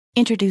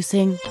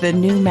Introducing the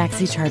new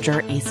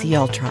MaxiCharger AC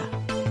Ultra,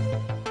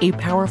 a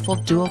powerful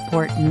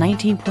dual-port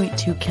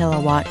 19.2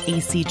 kilowatt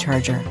AC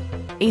charger.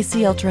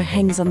 AC Ultra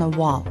hangs on the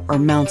wall or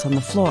mounts on the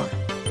floor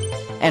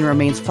and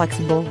remains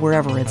flexible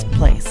wherever it's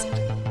placed.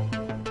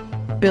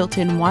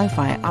 Built-in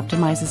Wi-Fi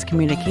optimizes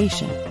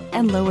communication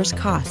and lowers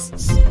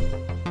costs,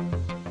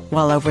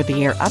 while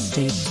over-the-air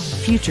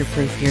updates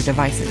future-proof your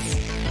devices.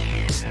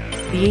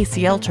 The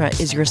AC Ultra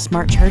is your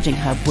smart charging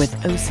hub with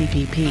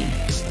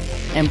OCPP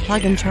and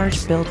plug and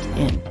charge built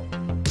in,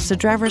 so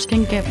drivers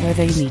can get where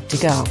they need to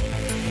go.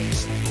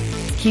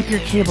 Keep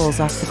your cables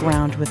off the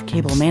ground with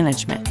cable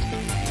management.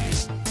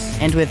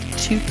 And with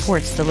 2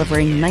 ports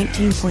delivering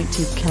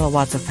 19.2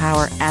 kilowatts of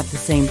power at the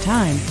same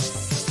time,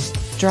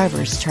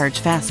 drivers charge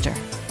faster.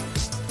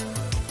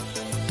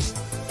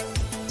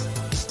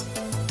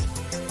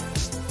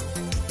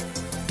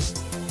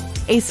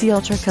 AC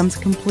Ultra comes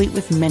complete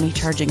with many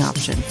charging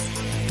options,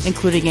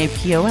 including a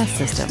POS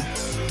system,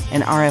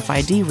 an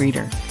RFID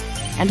reader,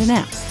 and an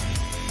app,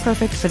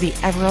 perfect for the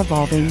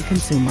ever-evolving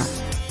consumer.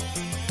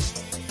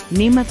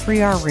 NEMA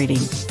 3R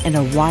rating and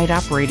a wide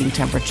operating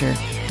temperature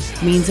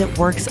means it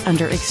works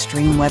under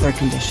extreme weather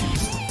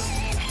conditions.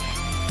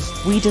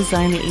 We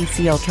designed the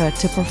AC Ultra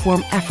to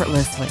perform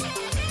effortlessly,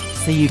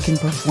 so you can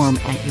perform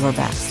at your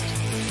best.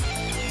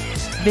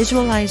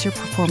 Visualize your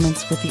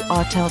performance with the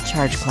Autel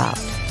Charge Cloud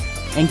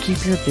and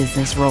keep your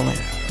business rolling.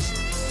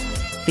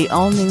 The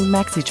all-new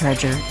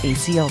MaxiCharger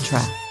AC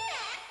Ultra.